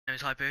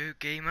It's Hypo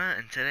Gamer,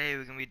 and today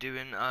we're gonna be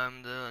doing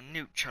the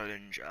NUK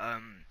challenge.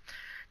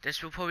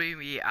 This will probably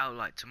be out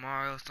like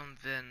tomorrow or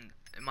something.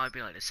 It might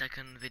be like the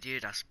second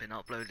video that's been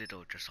uploaded,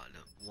 or just like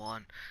the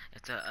one.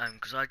 It's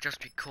because I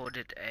just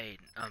recorded a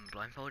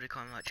blindfolded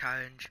kind of like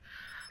challenge,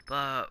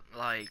 but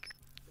like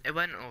it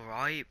went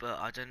alright, but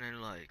I don't know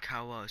like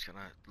how well it's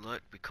gonna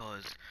look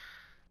because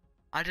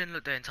I didn't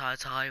look the entire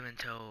time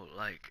until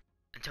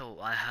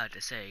I heard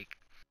it say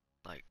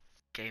like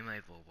game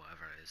over or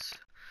whatever it is.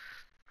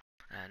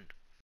 And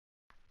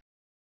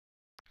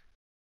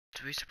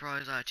to be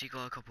surprised, I actually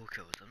got a couple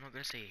kills. I'm not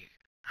gonna say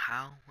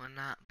how on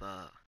that,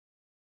 but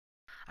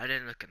I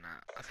didn't look at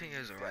that. I think it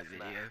was a right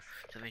video,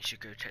 so I think you should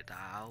go check that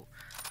out.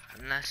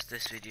 Unless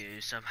this video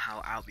is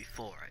somehow out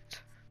before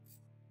it.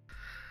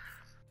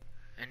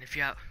 And if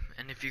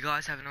you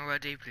guys haven't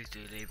already, please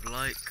do leave a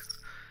like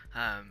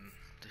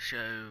to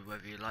show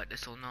whether you like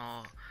this or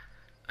not.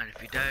 And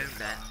if you don't,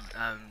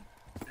 then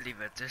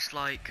leave a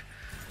dislike.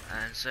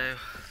 And so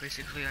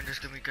basically, I'm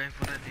just gonna be going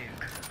for the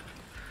nuke.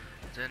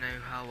 Don't know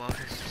how well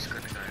this is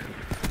gonna go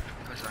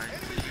because I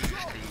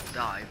usually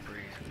die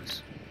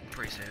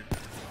pretty soon.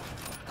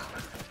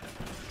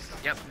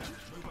 Yep.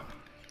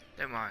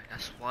 Don't worry,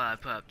 that's why I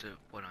put up to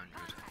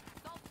 100.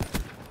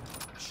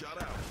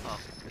 Oh,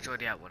 it's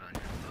already at 100,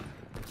 but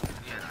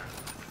you know,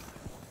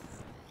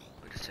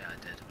 we'll just say I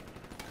did.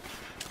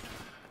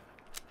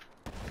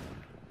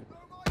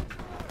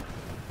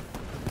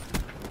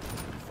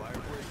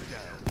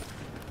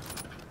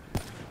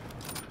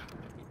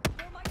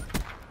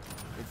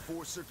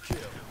 Enforcer kill.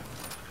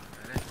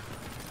 Really?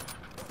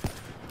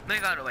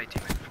 Move out of the way,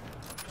 teammate.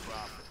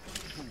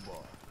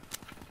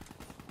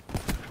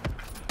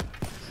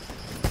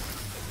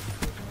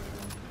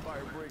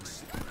 Fire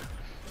breaks.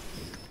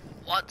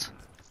 What?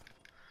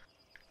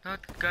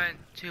 Not going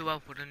too well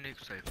for the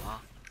nuke so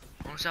far.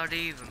 Honestly, I did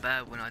even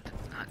better when I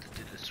had to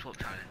do the swap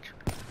challenge.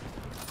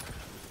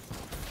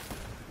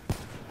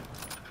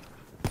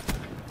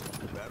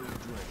 Battery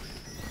drain.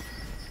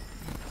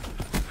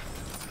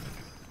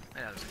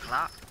 Hey, that was a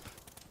clap.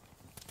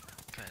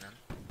 Okay then.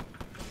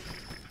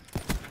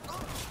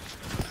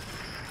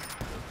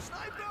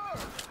 Sniper!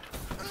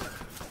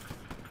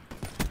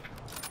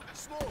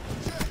 Smoke,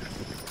 check.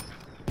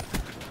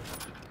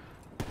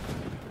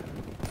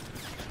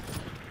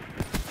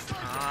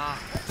 Ah.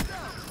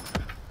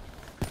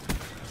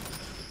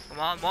 Come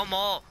on, one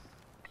more.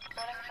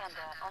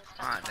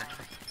 Alright then.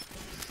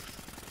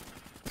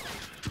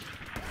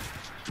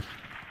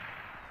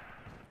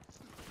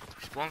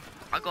 One,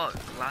 I got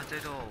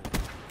glatted all.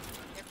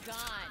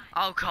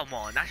 Oh come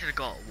on, that should have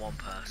got one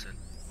person.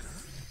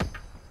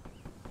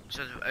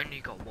 So they've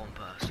only got one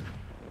person.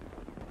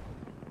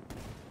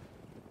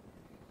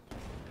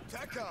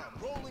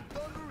 TACOM, rolling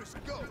thunder is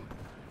go.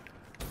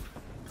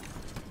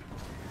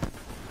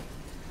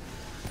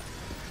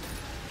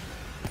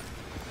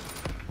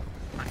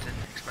 I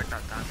didn't expect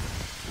that.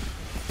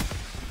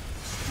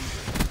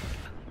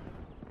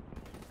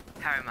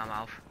 Hair in my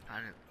mouth.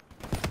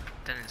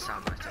 Didn't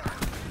sound nice to me.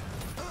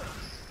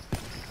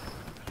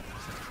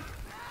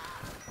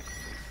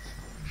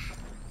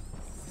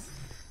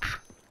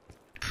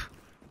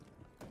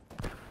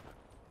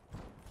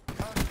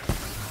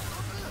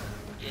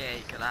 Yeah,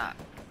 you get that.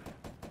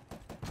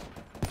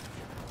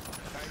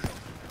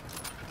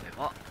 Okay,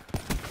 what?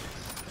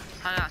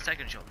 How did that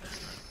second shot miss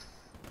then?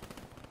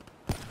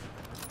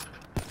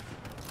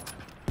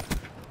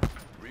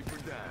 Reaper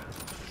down.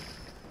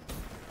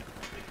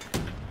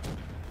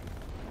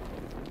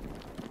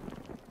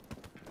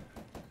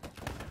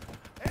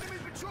 Enemy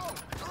patrol!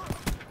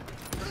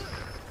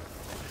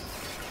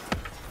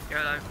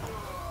 YOLO.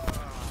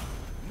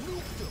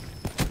 Nuked them.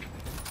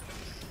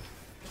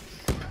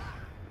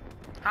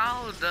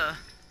 How the...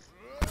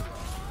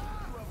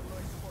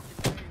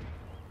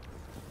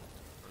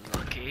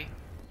 Lucky.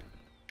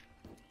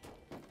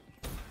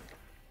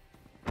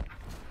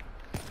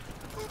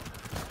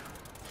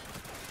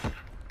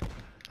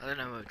 I don't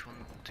know which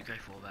one to go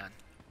for then.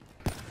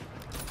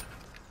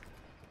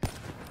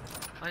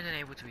 I wasn't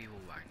able to be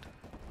all ranked.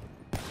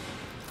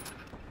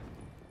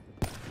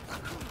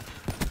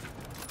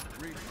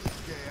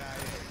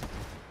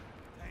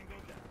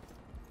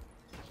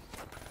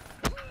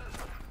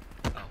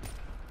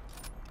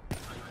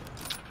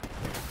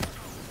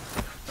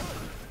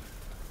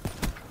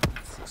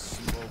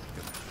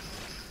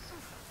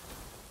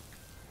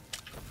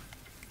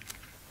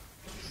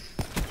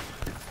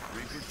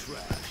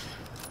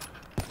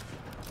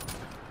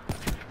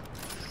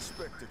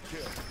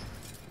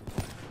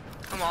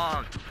 Come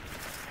on!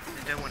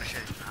 They don't want to show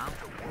you now.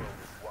 The world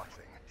is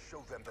watching.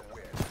 Show them the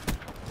win.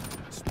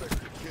 Expect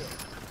the kill.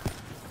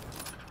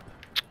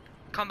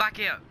 Come back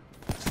here!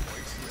 There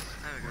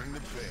we go. Bring the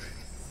pain.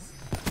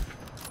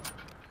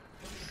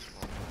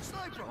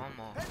 Sniper! One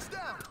more. Heads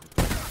down!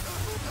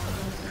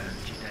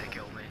 Don't you dare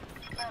kill me.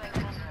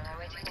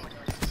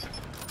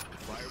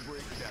 Fire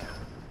break down.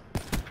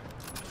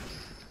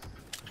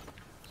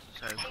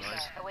 So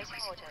close.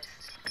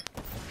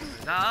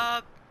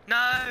 Stop!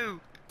 No!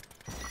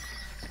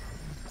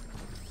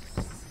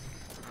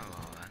 Oh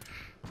well then.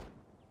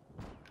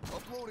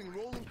 Exploding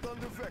rolling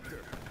thunder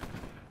vector.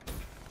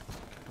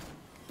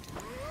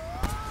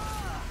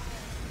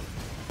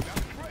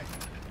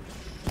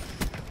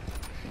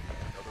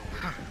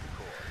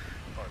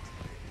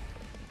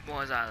 What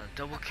was that? A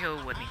double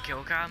kill winning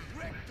kill cam?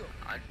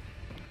 I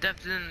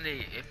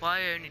definitely, if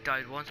I only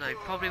died once, I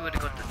probably would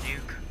have got the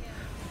nuke.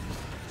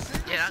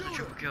 Yeah, that's a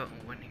triple kill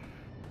and winning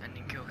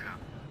ending kill cam.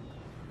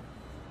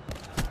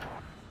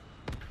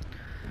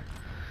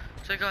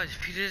 So guys,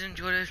 if you did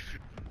enjoy this,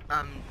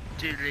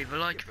 do leave a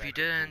like. If you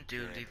didn't,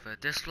 do leave a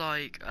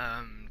dislike.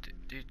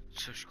 Do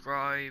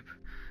subscribe.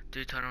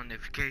 Do turn on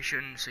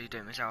notifications so you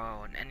don't miss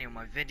out on any of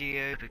my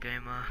videos. The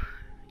gamer,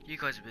 you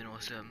guys have been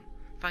awesome.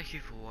 Thank you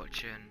for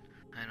watching,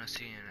 and I'll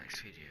see you in the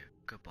next video.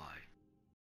 Goodbye.